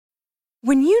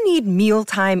When you need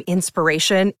mealtime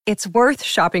inspiration, it's worth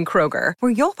shopping Kroger,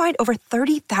 where you'll find over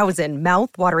 30,000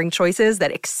 mouth-watering choices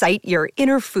that excite your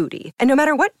inner foodie. And no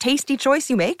matter what tasty choice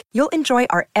you make, you'll enjoy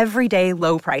our everyday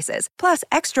low prices, plus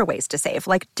extra ways to save,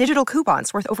 like digital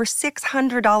coupons worth over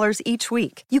 $600 each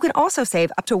week. You can also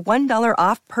save up to $1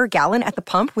 off per gallon at the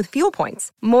pump with fuel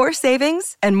points. More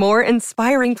savings and more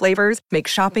inspiring flavors make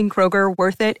shopping Kroger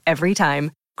worth it every time.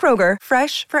 Kroger,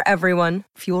 fresh for everyone.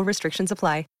 Fuel restrictions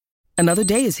apply. Another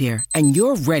day is here, and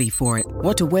you're ready for it.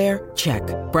 What to wear? Check.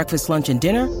 Breakfast, lunch, and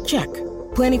dinner? Check.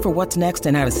 Planning for what's next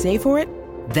and how to save for it?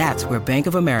 That's where Bank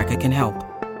of America can help.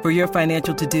 For your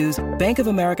financial to-dos, Bank of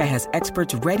America has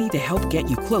experts ready to help get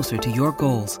you closer to your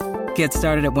goals. Get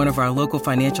started at one of our local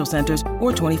financial centers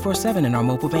or 24/7 in our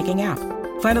mobile banking app.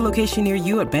 Find a location near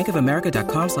you at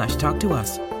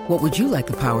bankofamerica.com/talktous. What would you like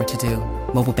the power to do?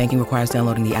 Mobile banking requires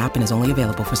downloading the app and is only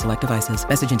available for select devices.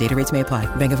 Message and data rates may apply.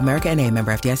 Bank of America N.A.,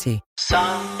 member FDIC.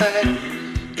 Some facts.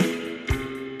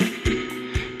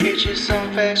 Get you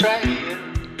some facts right here.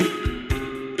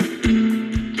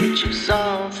 Get you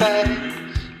some facts.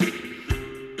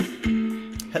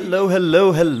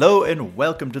 Hello, and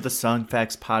welcome to the Song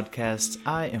Facts Podcast.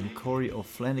 I am Corey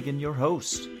O'Flanagan, your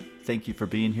host. Thank you for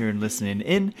being here and listening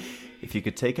in. If you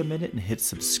could take a minute and hit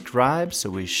subscribe so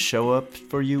we show up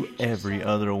for you every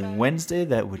other Wednesday,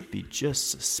 that would be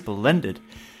just splendid.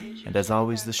 And as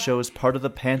always, the show is part of the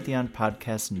Pantheon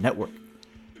Podcast Network.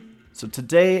 So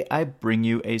today I bring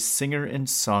you a singer and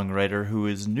songwriter who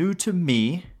is new to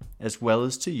me, as well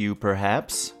as to you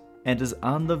perhaps, and is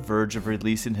on the verge of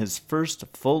releasing his first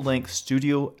full-length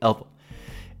studio album.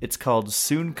 It's called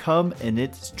Soon Come, and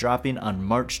it's dropping on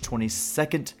March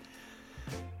 22nd.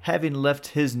 Having left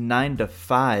his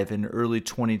 9-to-5 in early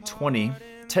 2020,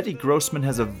 Teddy Grossman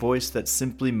has a voice that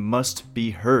simply must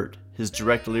be heard. His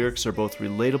direct lyrics are both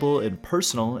relatable and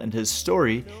personal, and his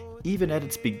story, even at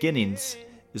its beginnings,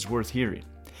 is worth hearing.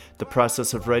 The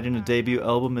process of writing a debut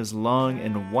album is long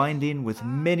and winding, with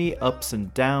many ups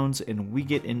and downs, and we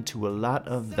get into a lot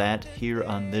of that here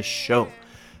on this show.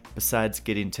 Besides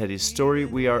getting Teddy's story,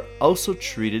 we are also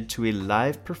treated to a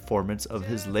live performance of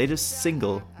his latest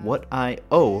single, What I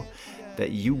Owe,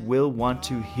 that you will want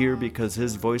to hear because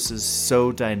his voice is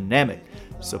so dynamic.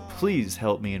 So please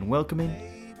help me in welcoming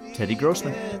Teddy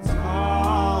Grossman. It's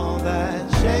all that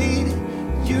shade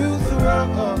you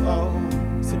throw.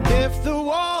 So if the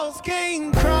walls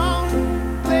came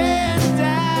crumbling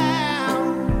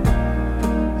down,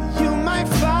 you might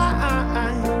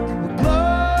find the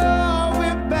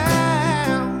glory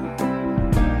bound.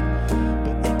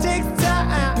 But it takes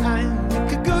time. It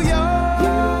could go your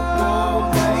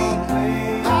way,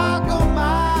 I'll go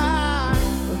mine.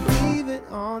 But leave it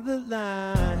on the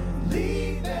line.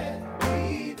 Leave it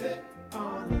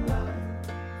on the line.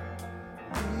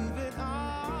 Leave it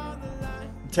on the line.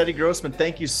 Teddy Grossman,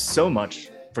 thank you so much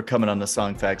for coming on the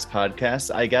Song Facts Podcast.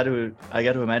 I got to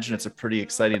imagine it's a pretty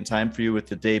exciting time for you with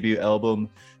the debut album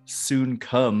Soon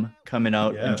Come coming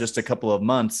out in just a couple of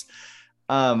months.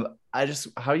 How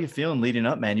are you feeling leading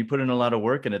up, man? You put in a lot of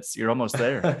work and you're almost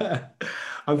there.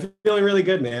 I'm feeling really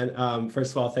good, man.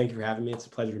 First of all, thank you for having me. It's a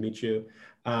pleasure to meet you.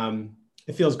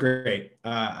 It feels great.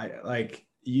 I like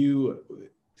you,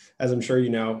 as I'm sure you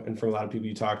know, and from a lot of people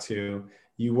you talk to,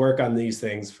 you work on these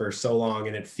things for so long,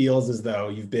 and it feels as though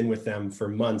you've been with them for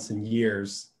months and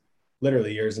years,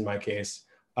 literally years in my case,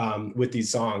 with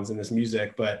these songs and this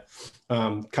music, but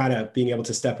kind of being able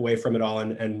to step away from it all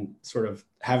and sort of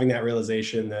having that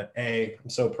realization that I'm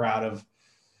so proud of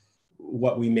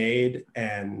what we made,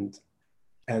 and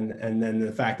then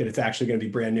the fact that it's actually going to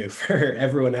be brand new for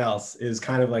everyone else is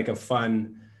kind of like a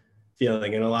fun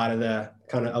feeling. And a lot of the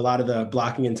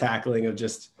blocking and tackling of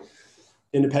just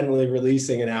independently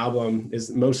releasing an album is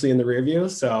mostly in the rear view.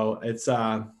 So it's,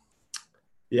 I'm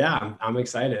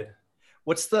excited.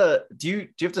 Do you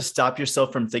have to stop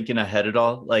yourself from thinking ahead at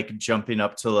all? Like jumping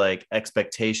up to like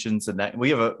expectations, and that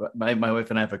we have my wife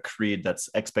and I have a creed that's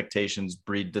expectations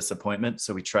breed disappointment.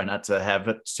 So we try not to have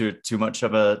it too much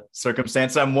of a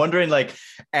circumstance. I'm wondering, like,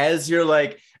 as you're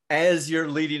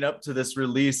leading up to this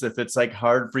release, if it's like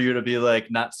hard for you to be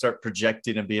like, not start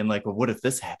projecting and being like, well, what if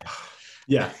this happened?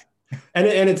 Yeah. And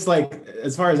it's like,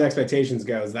 as far as expectations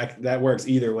goes, that works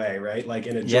either way, right? Like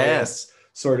in a joyous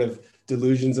sort of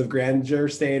delusions of grandeur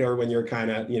state, or when you're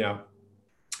kind of, a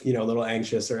little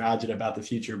anxious or agitated about the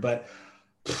future. But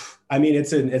I mean,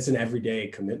 it's an everyday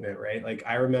commitment, right? Like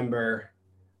I remember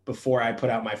before I put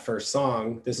out my first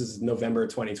song, this is November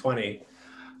 2020,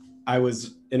 I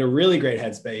was in a really great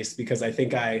headspace because I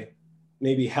think I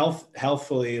maybe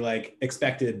healthfully like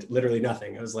expected literally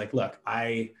nothing. I was like, look,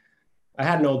 I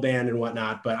had an old band and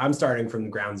whatnot, but I'm starting from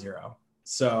ground zero.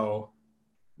 So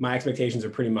my expectations are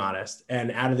pretty modest.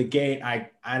 And out of the gate,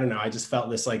 I don't know, I just felt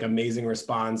this like amazing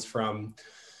response from,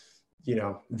 you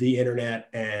know, the internet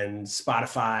and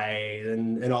Spotify,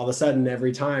 and all of a sudden,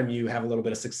 every time you have a little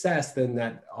bit of success, then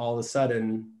that all of a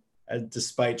sudden,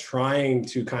 despite trying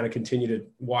to kind of continue to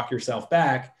walk yourself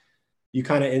back, you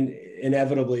kind of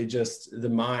inevitably just, the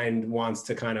mind wants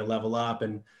to kind of level up,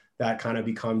 and that kind of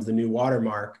becomes the new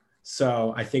watermark.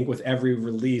 So I think with every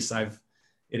release,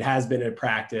 it has been a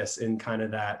practice in kind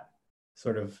of that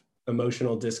sort of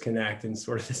emotional disconnect in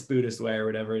sort of this Buddhist way or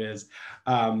whatever it is.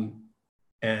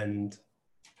 And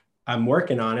I'm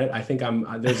working on it. I think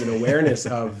there's an awareness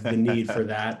of the need for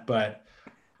that, but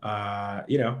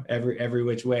you know, every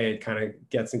which way it kind of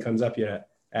gets and comes up at you.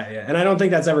 And I don't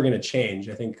think that's ever going to change.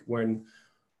 I think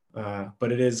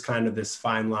but it is kind of this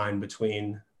fine line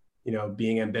between, you know,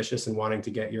 being ambitious and wanting to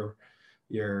get your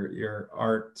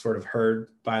art sort of heard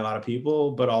by a lot of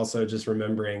people, but also just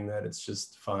remembering that it's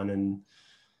just fun, and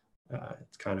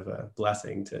it's kind of a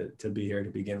blessing to be here to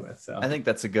begin with. So I think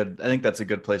that's a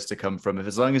good place to come from.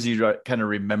 As long as you kind of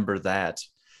remember that,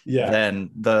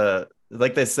 then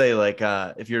like they say, like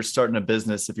if you're starting a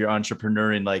business, if you're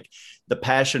entrepreneuring, like the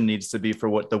passion needs to be for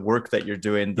what the work that you're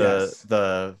doing,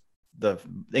 the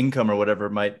income or whatever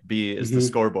it might be is the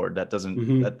scoreboard. That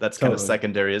doesn't, that's kind of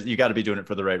secondary. You got to be doing it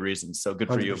for the right reasons. So good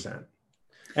 100%. For you.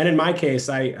 And in my case,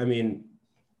 I mean,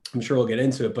 I'm sure we'll get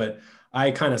into it, but I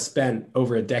kind of spent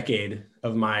over a decade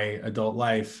of my adult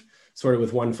life sort of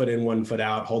with one foot in, one foot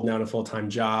out, holding down a full-time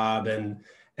job, and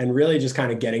really just kind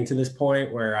of getting to this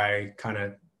point where I kind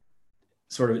of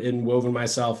sort of woven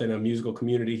myself in a musical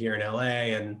community here in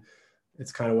LA. And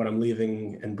it's kind of what I'm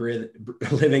living and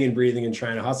breathing and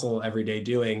trying to hustle every day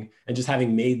doing. And just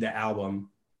having made the album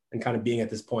and kind of being at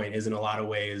this point is in a lot of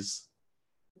ways,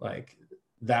 like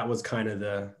that was kind of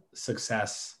the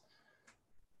success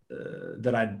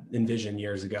that I'd envisioned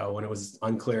years ago when it was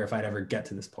unclear if I'd ever get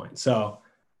to this point. So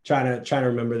trying to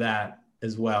remember that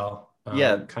as well.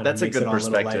 That's a good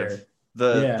perspective.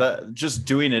 The just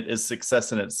doing it is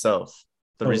success in itself.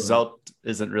 The result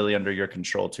isn't really under your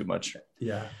control too much.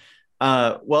 Yeah.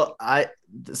 Well, I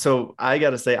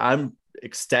got to say, I'm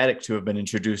ecstatic to have been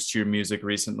introduced to your music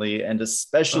recently. And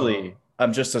especially,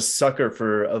 I'm just a sucker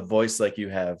for a voice like you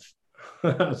have.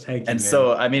 Thank you. And man.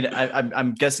 So, I mean,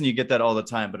 I'm guessing you get that all the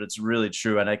time, but it's really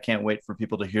true. And I can't wait for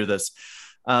people to hear this.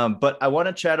 But I want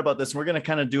to chat about this. We're going to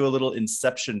kind of do a little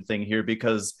inception thing here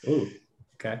because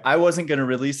I wasn't going to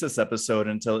release this episode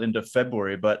until into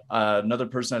February, but another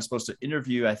person I was supposed to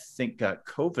interview, I think got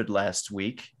COVID last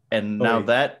week. And now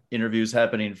that interview is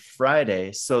happening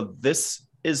Friday. So this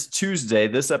is Tuesday.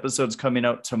 This episode's coming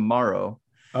out tomorrow.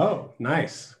 Oh,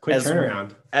 nice. Quick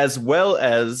turnaround. As well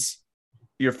as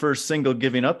your first single,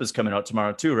 Giving Up, is coming out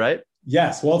tomorrow too, right?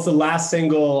 Yes. Well, it's the last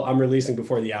single I'm releasing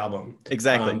before the album.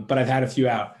 Exactly. But I've had a few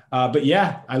out. But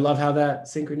yeah, I love how that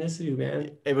synchronicity,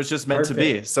 man. It was just meant to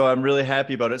be. So I'm really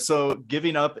happy about it. So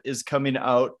Giving Up is coming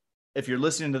out. If you're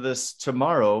listening to this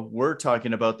tomorrow, we're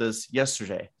talking about this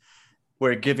yesterday,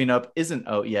 where Giving Up isn't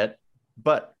out yet,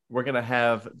 but we're going to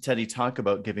have Teddy talk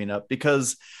about Giving Up,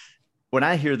 because when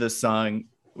I hear this song,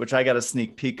 which I got a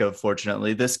sneak peek of,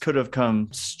 fortunately, this could have come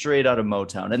straight out of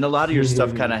Motown. And a lot of your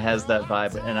stuff kind of has that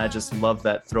vibe, and I just love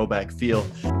that throwback feel.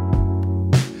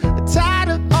 Tired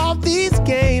of all these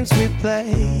games we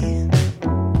play,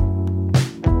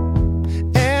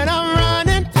 and I'm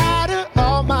running out of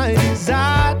all my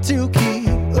desire to keep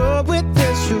up with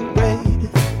this charade.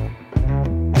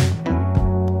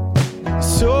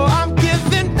 So I'm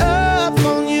giving up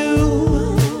on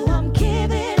you. I'm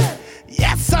giving up.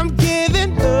 Yes, I'm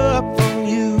giving up on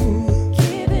you.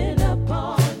 Giving up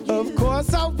on you. Of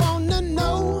course, I wanna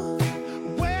know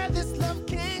where this love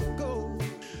can go.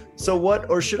 So what,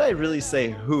 or should I really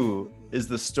say who, is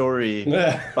the story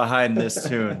behind this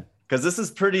tune? Because this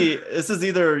is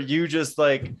either you just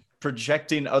like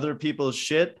projecting other people's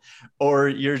shit, or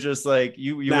you're just like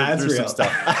you went through some stuff.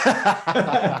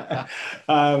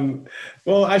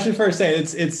 Well, I should first say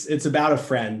it's about a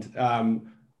friend,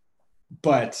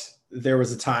 but there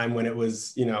was a time when it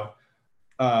was, you know,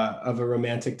 of a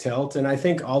romantic tilt, and I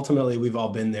think ultimately we've all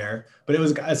been there, but it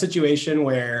was a situation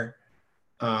where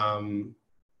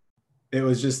it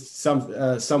was just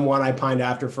someone I pined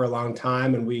after for a long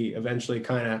time, and we eventually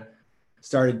kind of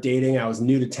started dating. I was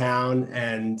new to town,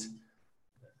 and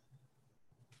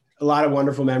a lot of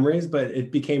wonderful memories, but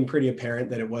it became pretty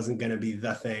apparent that it wasn't going to be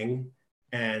the thing.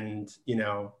 And, you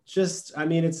know, just, I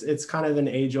mean, it's kind of an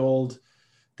age-old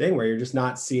thing where you're just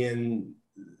not seeing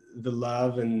the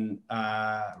love and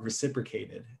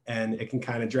reciprocated, and it can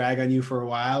kind of drag on you for a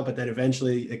while, but then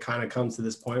eventually it kind of comes to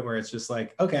this point where it's just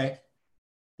like, okay,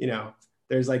 you know,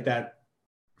 there's like that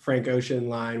Frank Ocean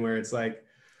line where it's like,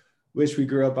 wish we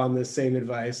grew up on the same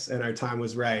advice and our time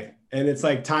was right. And it's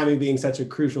like timing being such a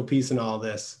crucial piece in all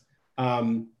this.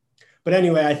 But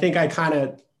anyway, I think I kind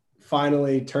of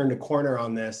finally turned a corner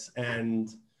on this, and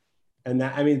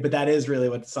that, I mean, but that is really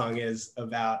what the song is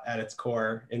about at its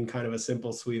core, in kind of a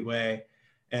simple, sweet way.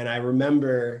 And I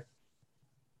remember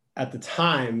at the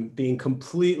time being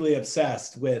completely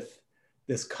obsessed with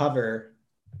this cover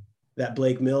that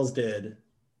Blake Mills did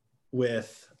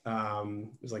with, it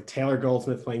was like Taylor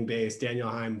Goldsmith playing bass, Daniel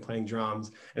Haim playing drums.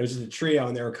 And it was just a trio,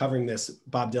 and they were covering this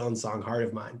Bob Dylan song, Heart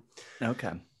of Mine.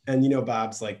 Okay. And, you know,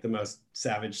 Bob's like the most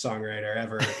savage songwriter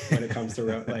ever when it comes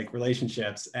to like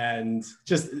relationships. And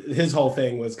just his whole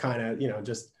thing was kind of, you know,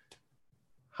 just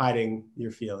hiding your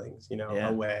feelings, you know,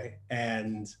 away.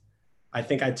 And I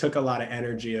think I took a lot of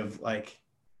energy of like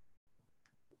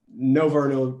no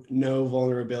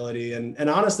vulnerability, and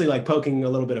honestly, like poking a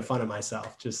little bit of fun at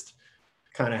myself, just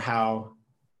kind of how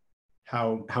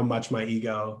much my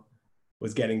ego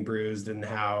was getting bruised, and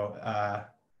how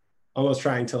almost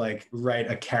trying to like write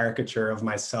a caricature of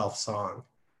myself song.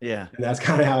 Yeah. And that's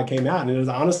kind of how it came out. And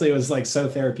it was like so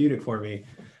therapeutic for me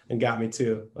and got me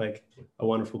to like a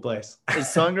wonderful place. Is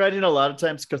songwriting a lot of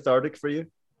times cathartic for you?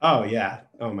 Oh yeah.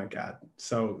 Oh my God.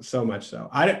 So much so.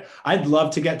 I'd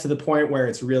love to get to the point where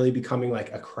it's really becoming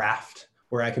like a craft,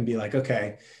 where I can be like,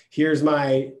 okay, here's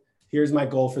my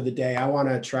goal for the day. I want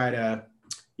to try to,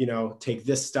 you know, take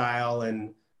this style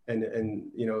and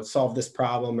you know, solve this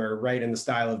problem or write in the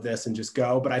style of this and just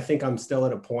go. But I think I'm still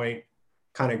at a point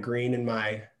kind of green in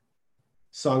my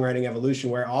songwriting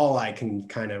evolution where all I can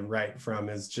kind of write from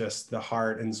is just the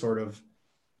heart and sort of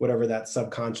whatever that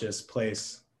subconscious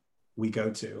place we go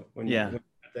to when you're at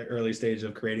the early stage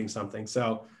of creating something.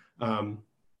 So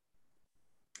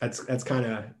that's kind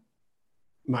of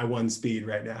my one speed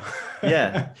right now.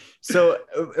 Yeah. So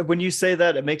when you say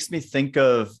that, it makes me think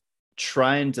of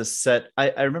trying to set,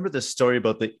 I remember this story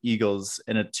about the Eagles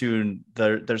in a tune,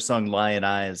 their song Lion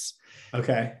Eyes.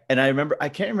 Okay. And I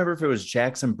can't remember if it was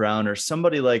Jackson Browne or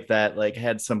somebody like that, like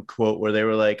had some quote where they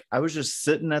were like, I was just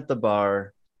sitting at the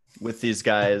bar with these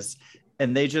guys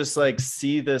and they just like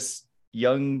see this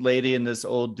young lady and this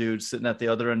old dude sitting at the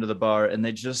other end of the bar, and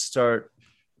they just start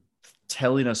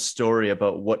telling a story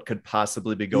about what could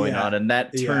possibly be going on. And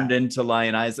that turned into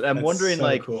Lion Eyes. And I'm wondering so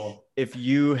like, cool. If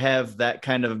you have that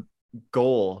kind of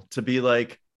goal to be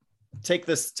like, take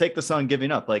the song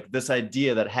Giving Up, like this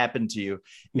idea that happened to you.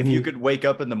 If you could wake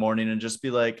up in the morning and just be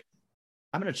like,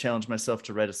 I'm going to challenge myself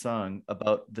to write a song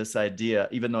about this idea,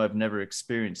 even though I've never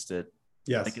experienced it.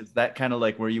 Yes. Like, is that kind of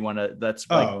like where you want to, that's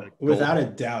like without a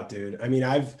doubt, dude. I mean,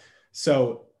 I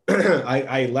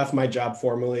left my job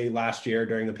formally last year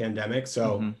during the pandemic.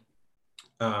 So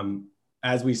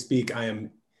as we speak, I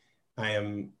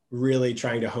am really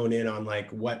trying to hone in on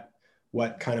like what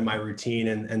kind of my routine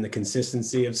and the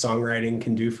consistency of songwriting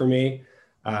can do for me.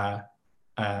 It's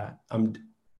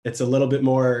a little bit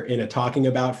more in a talking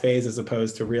about phase as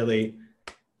opposed to really,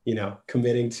 you know,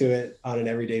 committing to it on an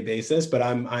everyday basis, but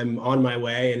I'm on my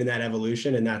way and in that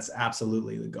evolution, and that's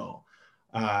absolutely the goal.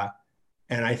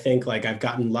 And I think like I've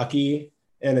gotten lucky,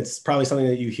 and it's probably something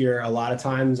that you hear a lot of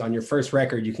times on your first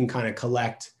record. You can kind of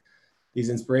collect these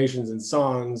inspirations and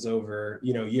songs over,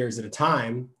 you know, years at a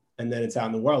time. And then it's out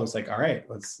in the world. It's like, all right,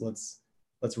 let's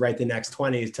write the next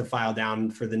 20 to file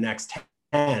down for the next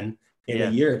 10 in a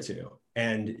year or two.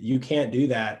 And you can't do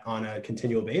that on a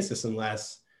continual basis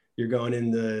unless you're going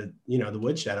in the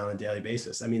woodshed on a daily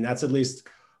basis. I mean, that's at least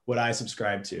what I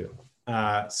subscribe to.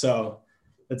 So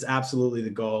that's absolutely the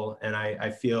goal. And I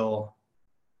feel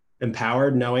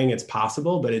empowered knowing it's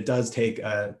possible, but it does take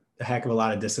a heck of a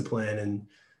lot of discipline and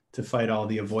to fight all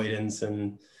the avoidance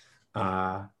and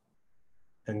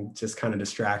just kind of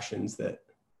distractions that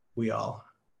we all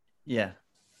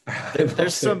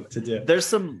there's some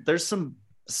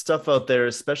stuff out there,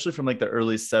 especially from like the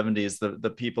early 70s, the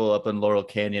people up in Laurel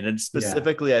Canyon, and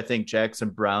specifically I think Jackson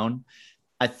Browne.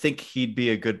 I think he'd be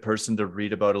a good person to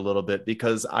read about a little bit,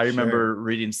 because I remember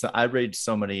I read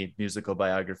so many musical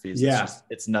biographies.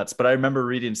 It's nuts. But I remember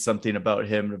reading something about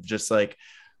him of just like,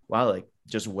 wow, like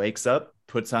just wakes up,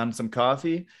 puts on some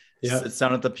coffee, sits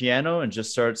down at the piano and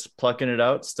just starts plucking it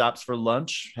out, stops for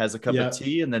lunch, has a cup of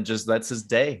tea, and then just that's his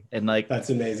day. And like,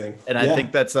 that's amazing. And I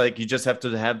think that's like, you just have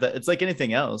to have that. It's like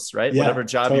anything else, right? Whatever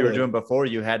job you were doing before,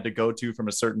 you had to go to from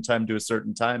a certain time to a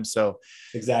certain time. So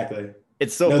exactly.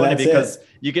 It's so funny because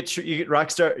you get rock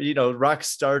star, you know, rock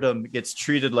stardom gets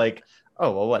treated like,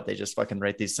 oh, well, what? They just fucking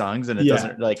write these songs and it Yeah.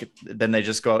 doesn't like, then they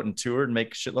just go out and tour and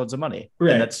make shitloads of money.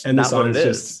 Right. And that's And the not what it songs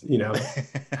is.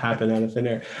 just, happen out of thin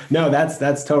air. No,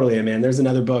 that's totally it, man. There's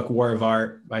another book, War of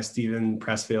Art by Stephen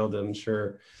Pressfield. I'm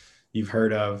sure you've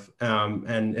heard of.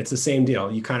 And it's the same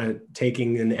deal. You kind of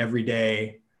taking an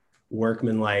everyday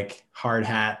workman-like hard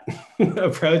hat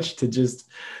approach to just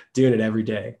doing it every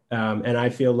day. And I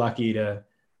feel lucky to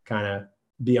kind of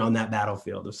be on that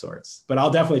battlefield of sorts. But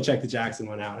I'll definitely check the Jackson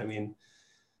one out. I mean,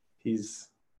 he's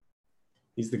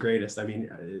the greatest. I mean,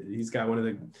 he's got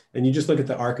and you just look at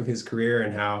the arc of his career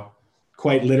and how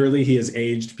quite literally he has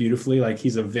aged beautifully. Like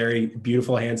he's a very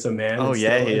beautiful, handsome man. Oh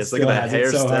yeah, he is. Look at that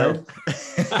hairstyle.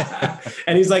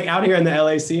 And he's like out here in the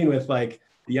LA scene with like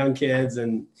the young kids,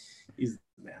 and he's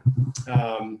the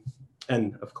man.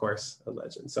 And of course, a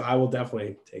legend. So I will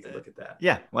definitely take a look at that.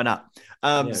 Yeah, why not?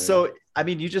 So, I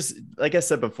mean, you just, like I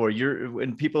said before,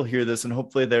 when people hear this, and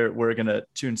hopefully we're going to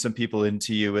tune some people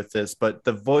into you with this, but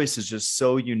the voice is just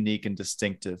so unique and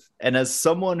distinctive. And as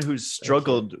someone who's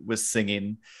struggled with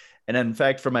singing, and in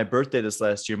fact, for my birthday this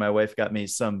last year, my wife got me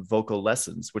some vocal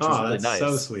lessons, which was really nice.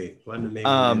 So sweet. What an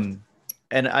amazing gift.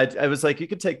 And I was like, you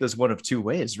could take this one of two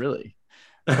ways, really.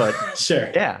 But sure.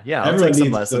 Yeah. Everyone take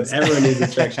some lessons. Everyone needs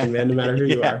instruction, man, no matter who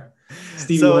you are.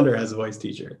 Stevie Wonder has a voice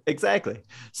teacher. Exactly.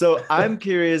 So I'm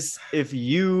curious if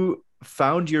you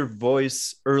found your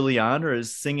voice early on, or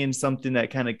is singing something that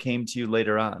kind of came to you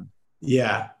later on?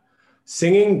 Yeah.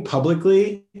 Singing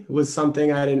publicly was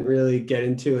something I didn't really get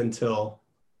into until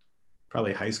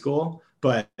probably high school.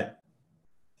 But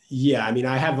yeah, I mean,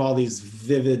 I have all these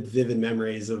vivid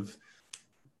memories of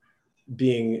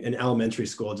being in elementary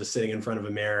school, just sitting in front of a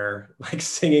mirror, like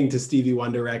singing to Stevie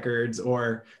Wonder records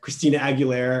or Christina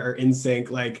Aguilera or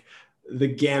NSYNC, like the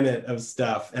gamut of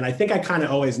stuff. And I think I kind of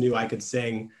always knew I could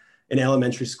sing. In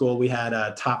elementary school, we had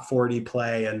a top 40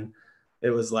 play, and it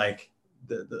was like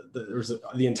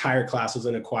the entire class was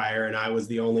in a choir, and I was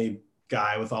the only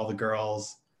guy with all the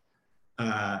girls.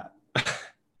 I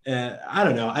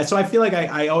don't know. So I feel like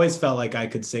I always felt like I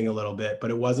could sing a little bit,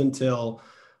 but it wasn't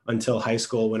until high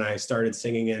school when I started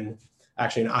singing in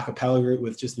actually an a cappella group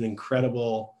with just an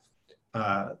incredible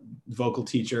vocal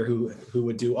teacher who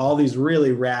would do all these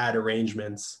really rad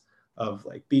arrangements of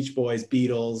like Beach Boys,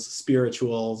 Beatles,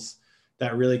 spirituals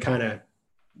that really kind of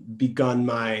begun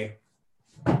my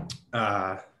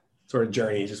sort of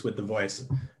journey just with the voice.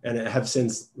 And I have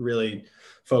since really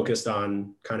focused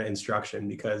on kind of instruction,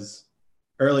 because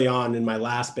early on in my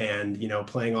last band,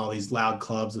 playing all these loud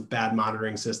clubs with bad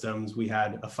monitoring systems, we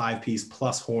had a 5-piece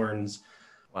plus horns.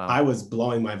 Wow. I was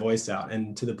blowing my voice out,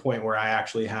 and to the point where I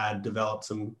actually had developed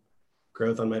some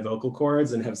growth on my vocal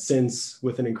cords, and have since,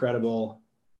 with an incredible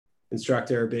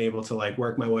instructor, been able to like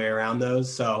work my way around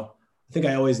those. So I think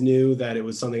I always knew that it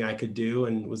was something I could do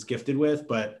and was gifted with,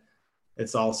 but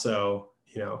it's also,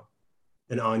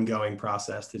 an ongoing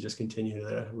process to just continue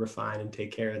to refine and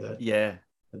take care of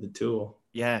the tool.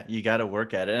 Yeah, you got to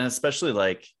work at it. And especially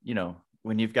like,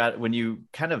 when you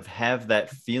kind of have that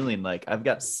feeling like I've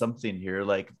got something here,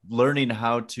 like learning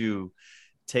how to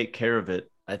take care of it,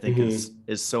 I think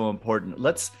is so important.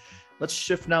 Let's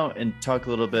shift now and talk a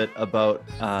little bit about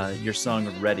your song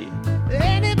Ready.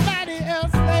 Anybody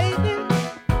else lately?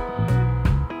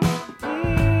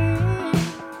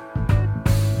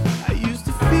 I used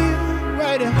to feel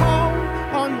right at home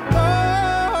on your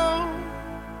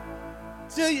own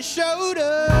till you showed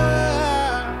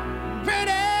up,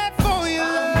 ready for your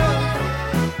love.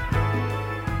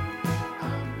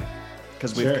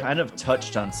 Because we've kind of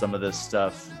touched on some of this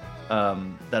stuff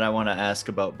that I want to ask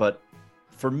about, but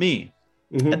for me,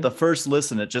 at the first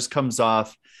listen, it just comes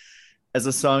off as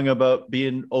a song about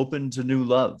being open to new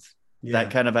love, that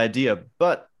kind of idea.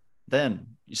 But then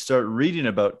you start reading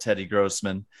about Teddy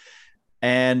Grossman,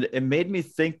 and it made me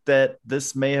think that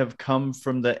this may have come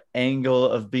from the angle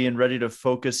of being ready to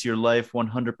focus your life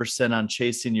 100% on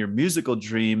chasing your musical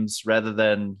dreams rather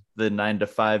than the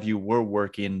 9-to-5 you were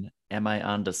working. Am I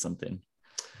onto something?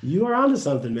 You are onto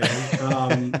something,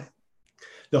 man.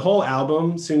 The whole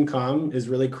album, Soon Come, is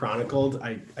really chronicled.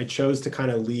 I chose to kind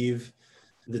of leave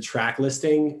the track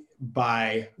listing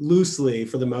by loosely,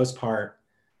 for the most part,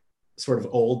 sort of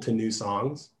old to new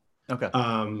songs. Okay.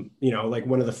 Like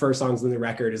one of the first songs on the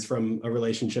record is from a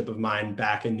relationship of mine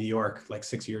back in New York, like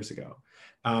 6 years ago,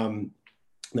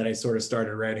 that I sort of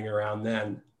started writing around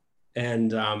then,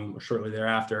 and shortly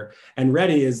thereafter. And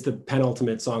Ready is the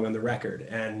penultimate song on the record.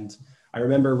 And I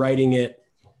remember writing it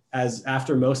as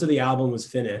after most of the album was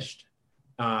finished,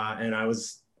 and I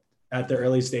was at the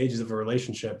early stages of a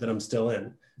relationship that I'm still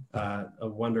in, a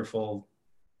wonderful,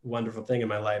 wonderful thing in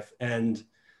my life. And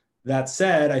that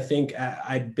said, I think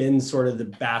I'd been sort of the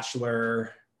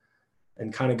bachelor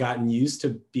and kind of gotten used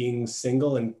to being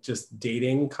single and just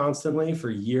dating constantly for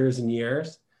years and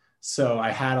years. So I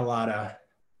had a lot of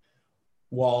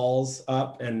walls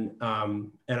up, and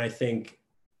I think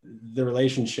the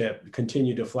relationship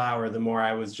continued to flower the more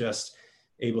I was just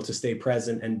able to stay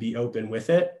present and be open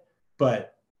with it.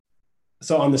 But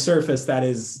so on the surface, that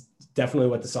is definitely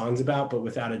what the song's about. But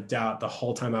without a doubt, the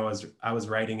whole time I was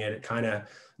writing it, it kind of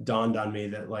dawned on me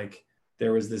that like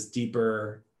there was this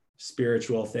deeper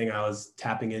spiritual thing I was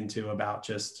tapping into about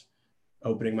just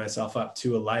opening myself up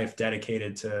to a life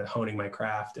dedicated to honing my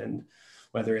craft. And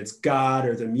whether it's God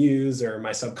or the muse or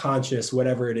my subconscious,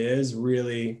 whatever it is,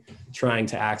 really trying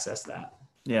to access that.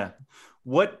 Yeah.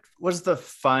 What was the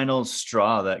final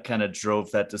straw that kind of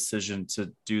drove that decision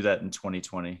to do that in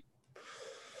 2020?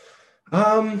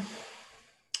 Well,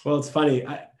 it's funny.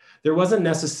 There wasn't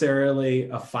necessarily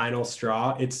a final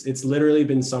straw. It's literally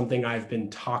been something I've been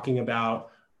talking about,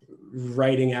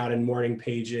 writing out in morning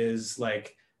pages,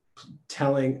 like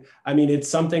telling. I mean, it's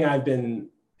something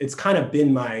it's kind of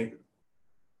been my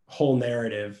whole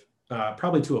narrative,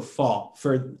 probably to a fault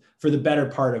for the better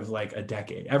part of like a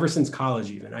decade, ever since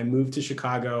college. Even I moved to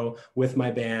Chicago with my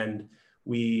band.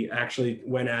 We actually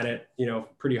went at it,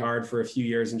 pretty hard for a few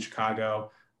years in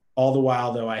Chicago. All the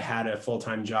while, though, I had a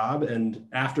full-time job. And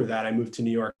after that, I moved to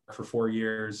New York for 4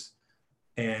 years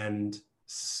and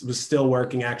was still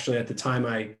working. Actually, at the time,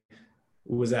 I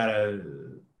was at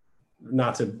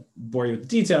not to bore you with the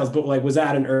details, but like was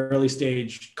at an early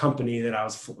stage company that I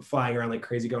was flying around like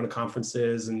crazy, going to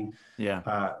conferences and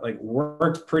like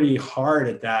worked pretty hard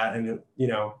at that. And,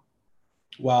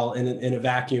 while in a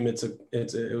vacuum,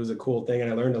 it was a cool thing.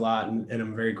 And I learned a lot, and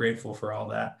I'm very grateful for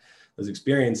all those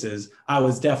experiences. I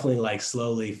was definitely like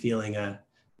slowly feeling a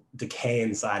decay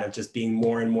inside of just being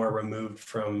more and more removed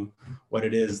from what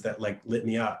it is that like lit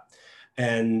me up.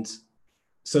 And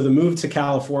so the move to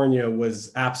California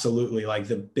was absolutely like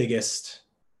the biggest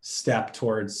step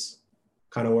towards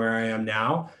kind of where I am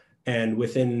now. And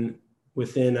within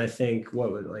I think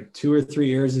like 2 or 3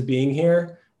 years of being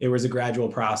here, it was a gradual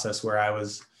process where I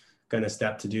was going to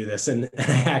step to do this. And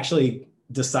I actually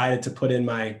decided to put in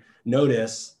my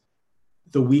notice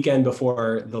the weekend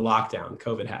before the lockdown,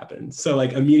 COVID happened. So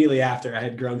like immediately after, I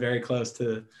had grown very close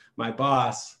to my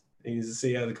boss. He's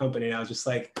the CEO of the company. And I was just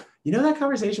like, that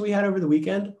conversation we had over the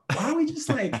weekend, why don't we just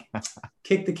like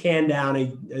kick the can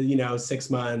down, 6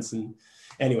 months? And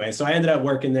anyway, so I ended up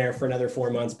working there for another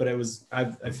 4 months, but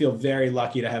I feel very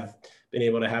lucky to have been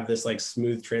able to have this like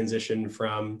smooth transition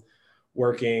from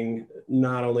working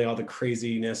not only all the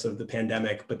craziness of the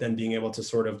pandemic, but then being able to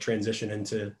sort of transition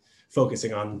into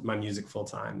focusing on my music full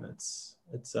time.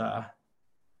 I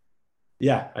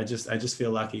just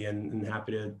feel lucky and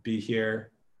happy to be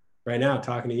here right now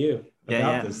talking to you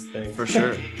about this thing. For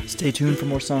sure. Stay tuned for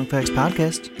more Songfacts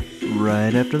podcast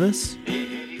right after this.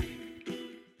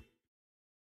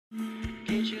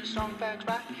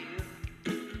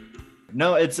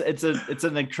 No, it's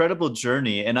an incredible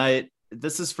journey, and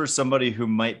this is for somebody who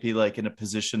might be like in a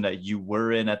position that you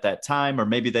were in at that time, or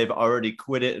maybe they've already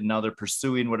quit it and now they're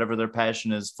pursuing whatever their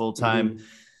passion is full time. Mm-hmm.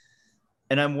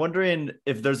 And I'm wondering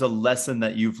if there's a lesson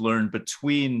that you've learned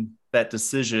between that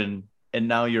decision and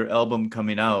now your album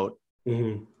coming out,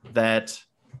 mm-hmm. that,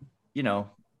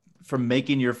 from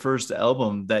making your first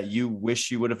album that you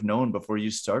wish you would have known before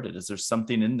you started. Is there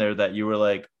something in there that you were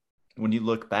like, when you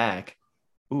look back,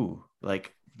 ooh,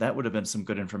 like that would have been some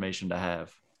good information to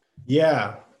have?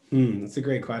 Yeah, that's a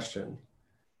great question.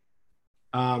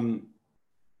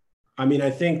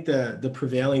 I think the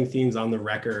prevailing themes on the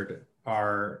record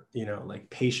are, like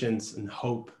patience and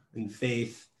hope and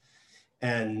faith.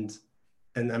 And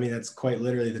I mean, that's quite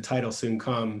literally the title, Soon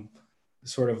Come,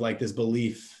 sort of like this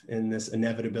belief in this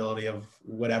inevitability of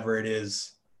whatever it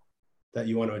is that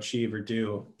you want to achieve or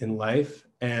do in life.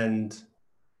 And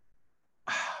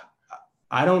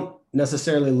I don't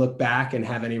necessarily look back and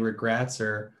have any regrets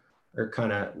or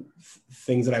kind of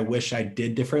things that I wish I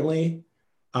did differently.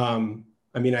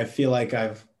 I feel like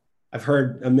I've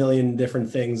heard a million different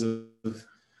things of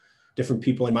different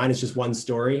people, and mine is just one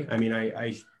story. I mean,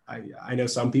 I know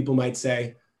some people might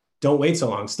say, don't wait so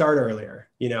long, start earlier,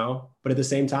 but at the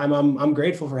same time, I'm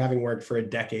grateful for having worked for a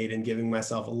decade and giving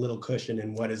myself a little cushion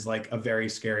in what is like a very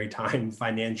scary time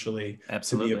financially.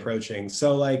 Absolutely. To be approaching.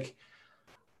 So like,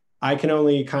 I can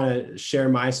only kind of share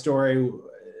my story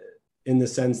in the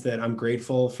sense that I'm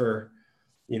grateful for,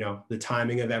 the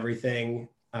timing of everything.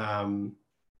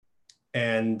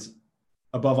 And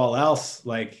above all else,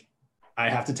 like I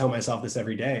have to tell myself this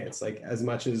every day. It's like, as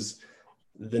much as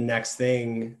the next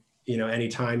thing,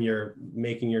 anytime you're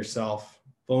making yourself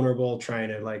vulnerable, trying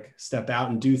to like step out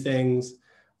and do things,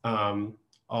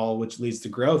 all which leads to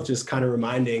growth. Just kind of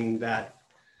reminding that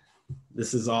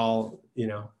this is all, you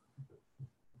know,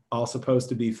 all supposed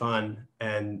to be fun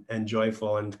and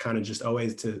joyful, and kind of just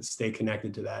always to stay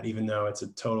connected to that, even though it's a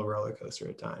total roller coaster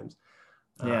at times.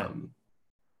 Yeah.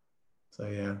 So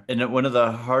yeah. And one of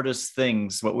the hardest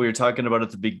things, what we were talking about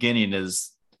at the beginning,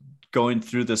 is going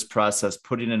through this process,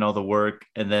 putting in all the work,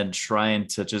 and then trying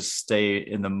to just stay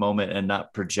in the moment and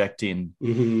not projecting.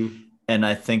 Mm-hmm. And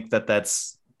I think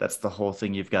that's the whole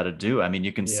thing you've got to do. I mean,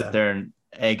 you can sit there and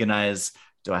agonize,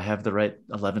 do I have the right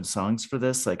 11 songs for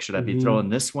this? Like, should I be throwing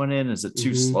this one in? Is it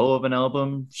too slow of an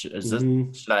album?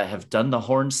 Should I have done the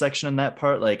horn section in that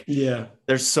part? Like,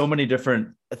 there's so many different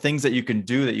things that you can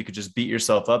do that you could just beat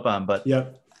yourself up on. But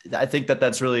I think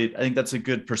that's a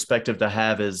good perspective to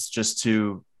have, is just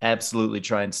to absolutely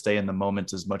try and stay in the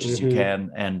moment as much as you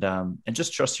can, and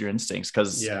just trust your instincts,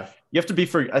 because you have to be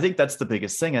I think that's the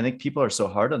biggest thing. I think people are so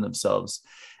hard on themselves,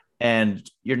 and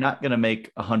you're not going to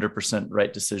make 100%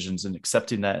 right decisions, and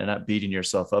accepting that and not beating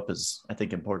yourself up is, I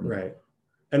think, important. Right.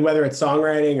 And whether it's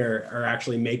songwriting or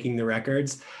actually making the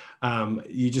records,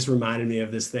 you just reminded me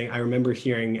of this thing. I remember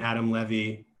hearing Adam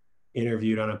Levy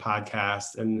interviewed on a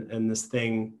podcast, and this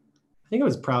thing, I think it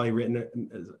was probably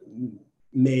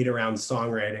made around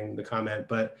songwriting, the comment,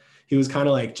 but he was kind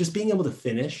of like, just being able to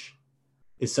finish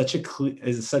is such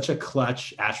a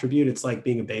clutch attribute. It's like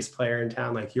being a bass player in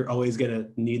town. Like, you're always going to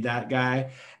need that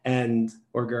guy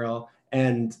or girl.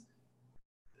 And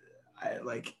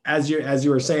like, as you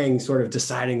were saying, sort of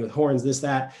deciding with horns, this,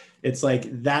 that, it's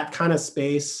like that kind of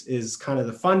space is kind of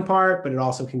the fun part, but it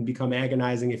also can become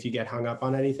agonizing if you get hung up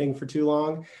on anything for too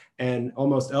long. And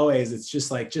almost always it's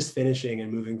just like, just finishing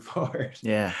and moving forward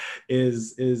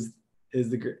is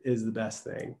the best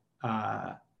thing,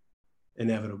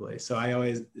 inevitably. So I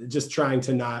always just trying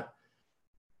to not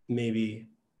maybe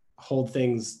hold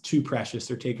things too precious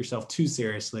or take yourself too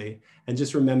seriously, and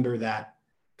just remember that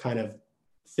kind of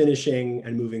finishing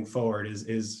and moving forward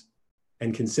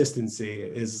and consistency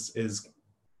is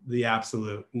the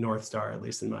absolute North Star, at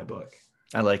least in my book.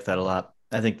 I like that a lot.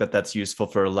 I think that's useful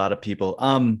for a lot of people.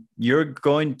 You're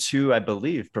going to, I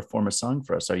believe, perform a song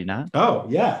for us, are you not? Oh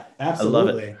yeah,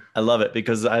 absolutely. I love it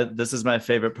because this is my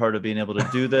favorite part of being able to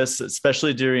do this,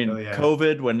 especially during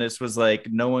COVID, when this was like,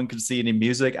 no one could see any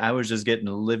music. I was just getting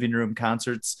living room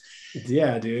concerts.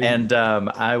 Yeah, dude. And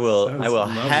I will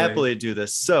happily do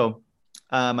this. So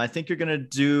I think you're going to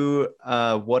do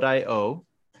What I Owe.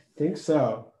 I think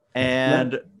so.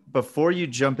 And before you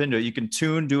jump into it, you can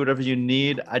do whatever you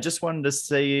need. I just wanted to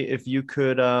say, if you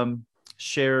could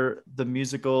share the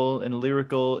musical and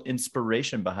lyrical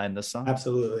inspiration behind the song.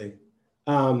 Absolutely.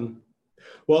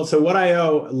 Well, so What I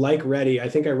Owe, like Ready, I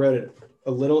think I wrote it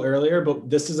a little earlier, but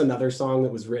this is another song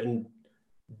that was written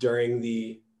during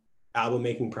the album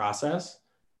making process.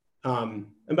 And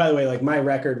by the way, like, my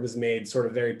record was made sort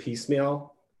of very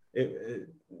piecemeal.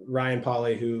 Ryan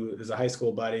Pauly, who is a high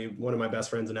school buddy, one of my best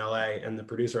friends in LA, and the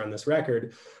producer on this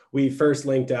record, we first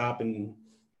linked up, and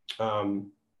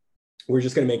we're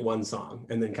just going to make one song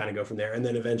and then kind of go from there. And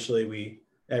then eventually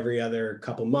every other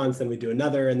couple months, then we do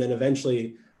another. And then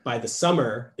eventually by the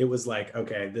summer, it was like,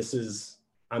 okay,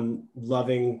 I'm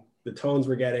loving the tones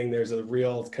we're getting. There's a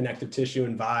real connective tissue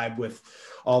and vibe with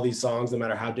all these songs, no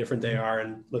matter how different they are.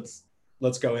 And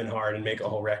let's go in hard and make a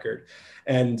whole record.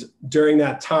 And during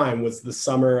that time was the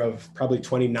summer of probably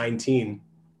 2019.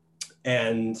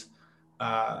 And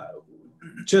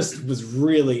just was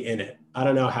really in it. I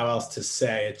don't know how else to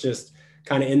say it, just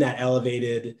kind of in that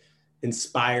elevated,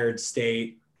 inspired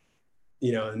state,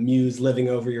 the muse living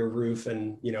over your roof,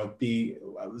 and,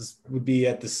 would be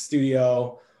at the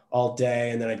studio all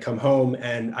day, and then I'd come home,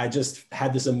 and I just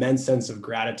had this immense sense of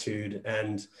gratitude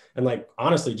and like,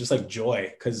 honestly, just like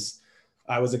joy, because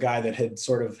I was a guy that had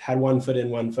sort of had one foot in,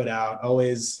 one foot out,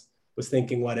 always was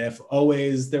thinking, what if,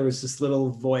 always there was this little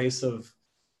voice of,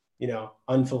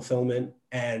 unfulfillment.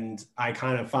 And I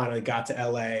kind of finally got to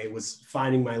LA, was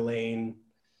finding my lane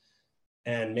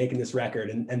and making this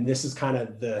record. And this is kind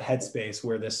of the headspace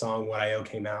where this song, What I Owe,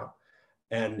 came out.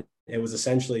 And it was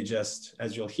essentially just,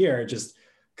 as you'll hear, just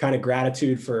kind of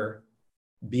gratitude for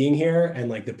being here, and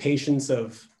like the patience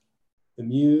of the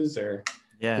muse or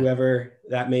whoever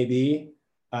that may be,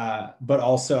 but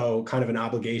also kind of an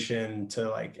obligation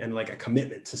to and a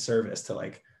commitment to service,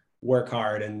 to work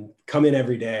hard and come in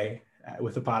every day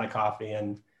with a pot of coffee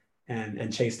and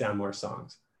chase down more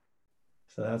songs.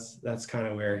 So that's kind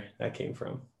of where that came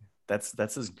from. That's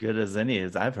as good as any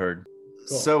as I've heard.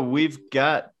 Cool. So we've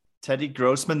got Teddy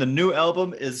Grossman. The new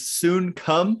album is Soon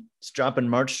Come. It's dropping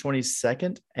March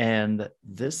 22nd. And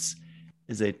this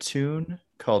is a tune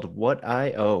called What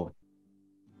I Owe.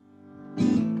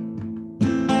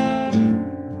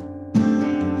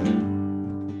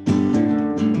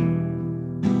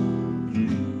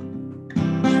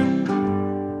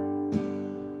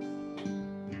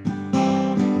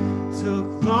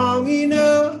 Took long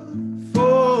enough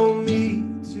for me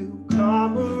to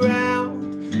come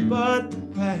around, but the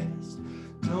past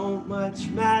don't much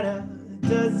matter,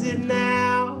 does it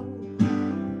now?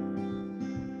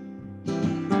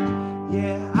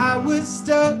 Yeah, I was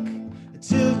stuck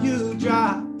until you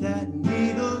dropped that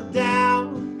needle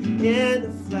down in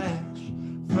a flash.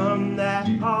 From that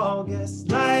August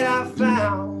light I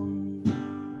found,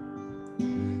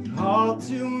 all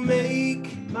to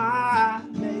make my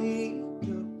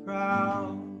maker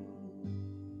proud.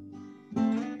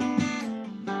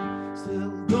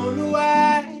 Still don't know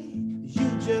why you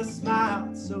just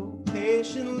smiled so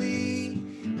patiently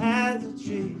as I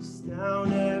chased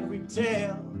down every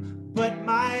tale but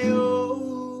my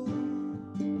own.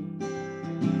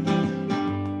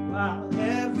 While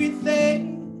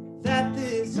everything that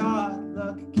this hard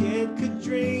luck kid could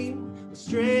dream was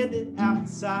stranded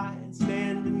outside,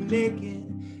 standing naked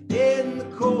in the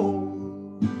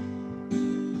cold.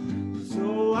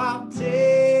 So I'll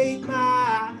take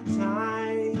my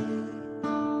time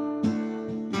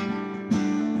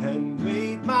and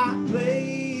wait my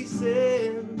place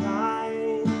in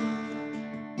line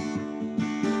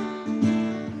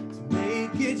to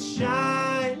make it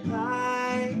shine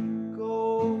like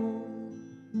gold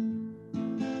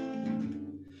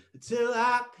until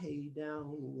I pay down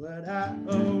what I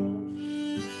owe.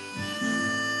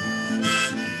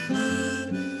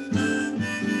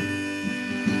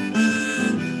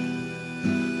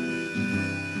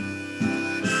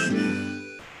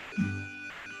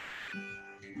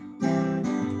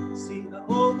 See, I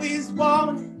always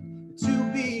wanted to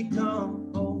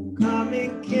become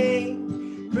homecoming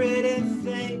king. Pretty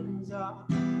things are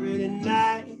pretty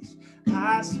nice,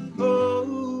 I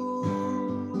suppose.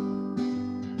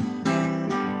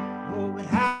 Oh, but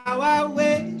how I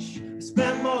wish I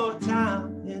spent more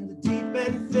time in the deep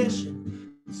end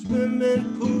fishing,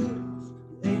 swimming pools,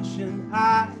 ancient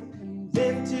high and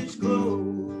vintage clothes.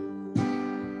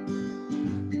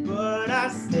 But I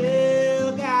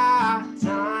still got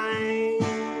time.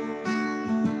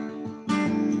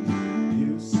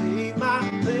 You see my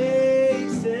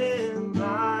place in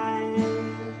line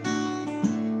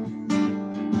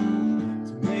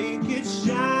to make it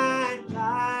shine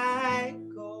like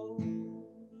gold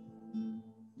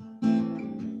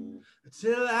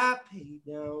until I pay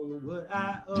down what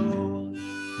I owe.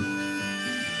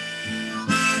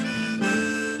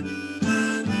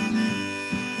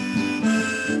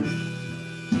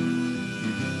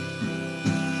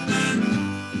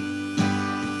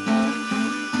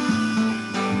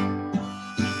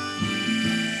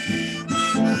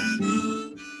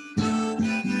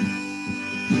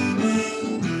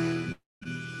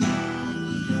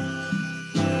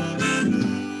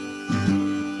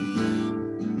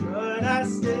 But I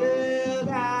still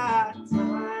got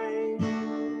time.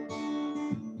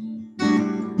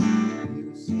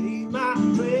 You see my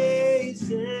place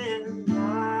in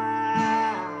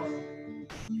line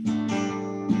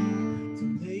to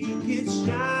make it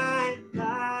shine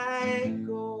like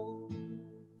gold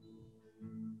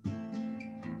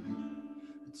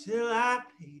until I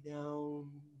pay down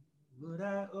what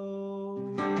I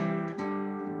owe.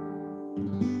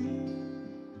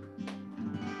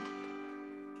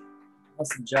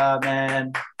 Awesome job,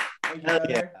 man. Thank you, Hell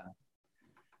brother. yeah.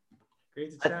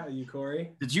 Great to chat with you,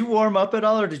 Corey. Did you warm up at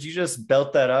all, or did you just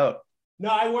belt that out? No,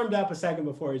 I warmed up a second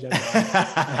before we jumped on.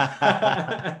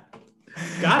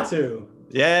 Got to.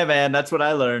 Yeah, man, that's what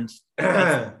I learned.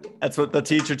 That's what the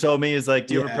teacher told me. Is like,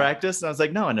 do you ever Yeah. practice? And I was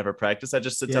like, no, I never practice. I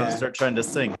just sit down and Yeah. start trying to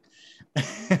sing.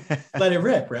 Let it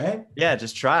rip, right? Yeah,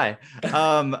 just try.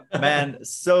 Man,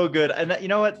 so good. And you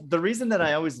know what? The reason that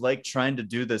I always like trying to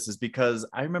do this is because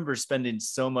I remember spending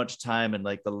so much time in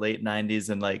like the late 90s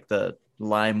and like the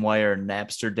LimeWire and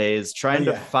Napster days trying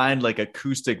to Yeah. find like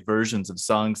acoustic versions of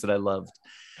songs that I loved.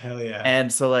 Hell yeah.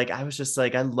 And so like I was just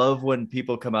like, I love when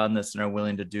people come on this and are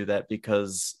willing to do that,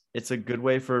 because it's a good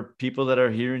way for people that are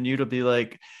hearing you to be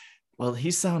like, well,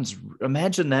 he sounds,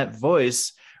 imagine that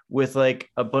voice with like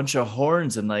a bunch of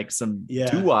horns and like some Yeah.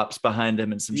 doo-wops behind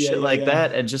him and some Yeah, shit yeah, like yeah.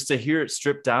 that. And just to hear it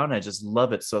stripped down, I just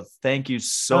love it. So thank you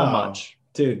so Oh, much.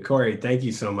 Dude, Corey, thank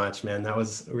you so much, man. That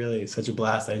was really such a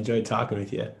blast. I enjoyed talking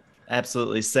with you.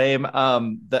 Absolutely. Same.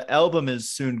 The album is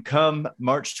soon come.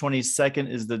 March 22nd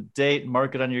is the date.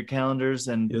 Mark it on your calendars,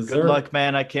 and Yes, good sir. luck,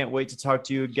 man. I can't wait to talk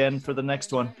to you again for the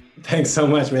next one. Thanks so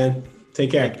much, man.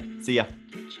 Take care. See ya.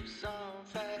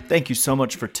 Thank you so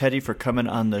much for Teddy for coming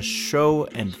on the show,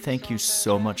 and thank you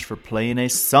so much for playing a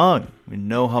song. We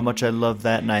know how much I love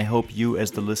that, and I hope you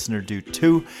as the listener do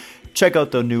too. Check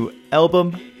out the new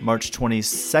album, March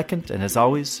 22nd, and as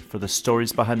always, for the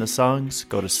stories behind the songs,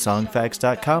 go to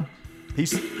songfacts.com.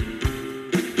 Peace.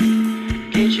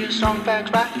 Get your song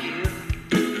facts right here.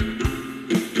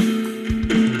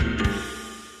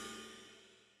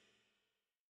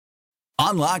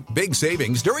 Unlock big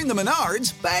savings during the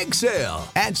Menards Bag Sale.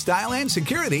 Add style and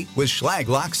security with Schlage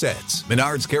lock sets.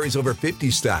 Menards carries over 50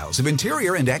 styles of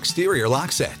interior and exterior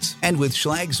lock sets. And with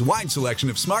Schlage's wide selection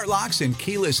of smart locks and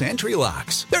keyless entry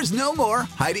locks, there's no more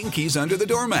hiding keys under the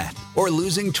doormat or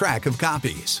losing track of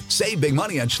copies. Save big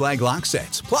money on Schlage lock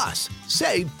sets. Plus,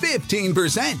 save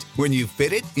 15% when you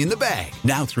fit it in the bag.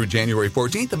 Now through January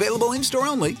 14th, available in-store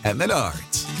only at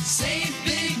Menards. Save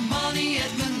big money at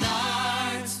Menards.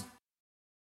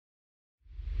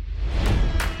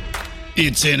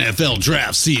 It's NFL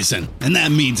draft season, and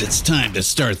that means it's time to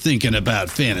start thinking about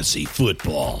fantasy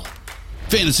football.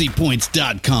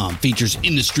 FantasyPoints.com features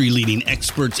industry-leading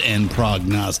experts and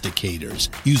prognosticators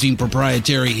using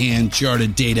proprietary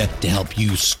hand-charted data to help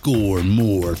you score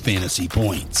more fantasy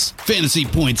points.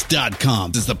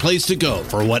 FantasyPoints.com is the place to go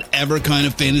for whatever kind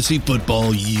of fantasy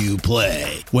football you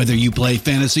play. Whether you play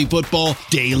fantasy football,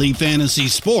 daily fantasy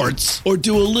sports, or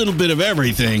do a little bit of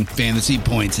everything, Fantasy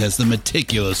Points has the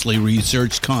meticulously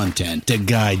researched content to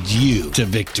guide you to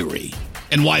victory.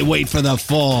 And why wait for the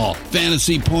fall?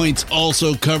 Fantasy Points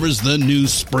also covers the new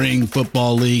spring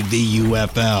football league, the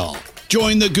UFL.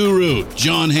 Join the guru,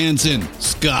 John Hansen,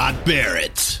 Scott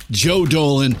Barrett, Joe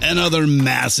Dolan, and other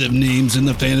massive names in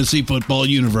the fantasy football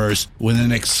universe with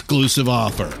an exclusive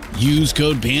offer. Use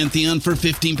code Pantheon for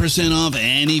 15% off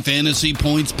any Fantasy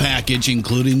Points package,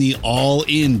 including the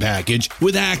all-in package,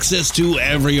 with access to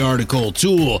every article,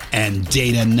 tool, and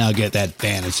data nugget that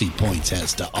Fantasy Points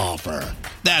has to offer.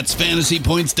 That's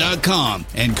FantasyPoints.com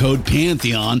and code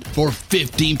Pantheon for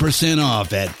 15%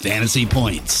 off at Fantasy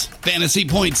Points.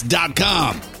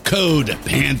 FantasyPoints.com, code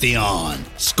Pantheon.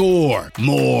 Score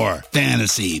more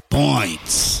fantasy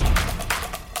points.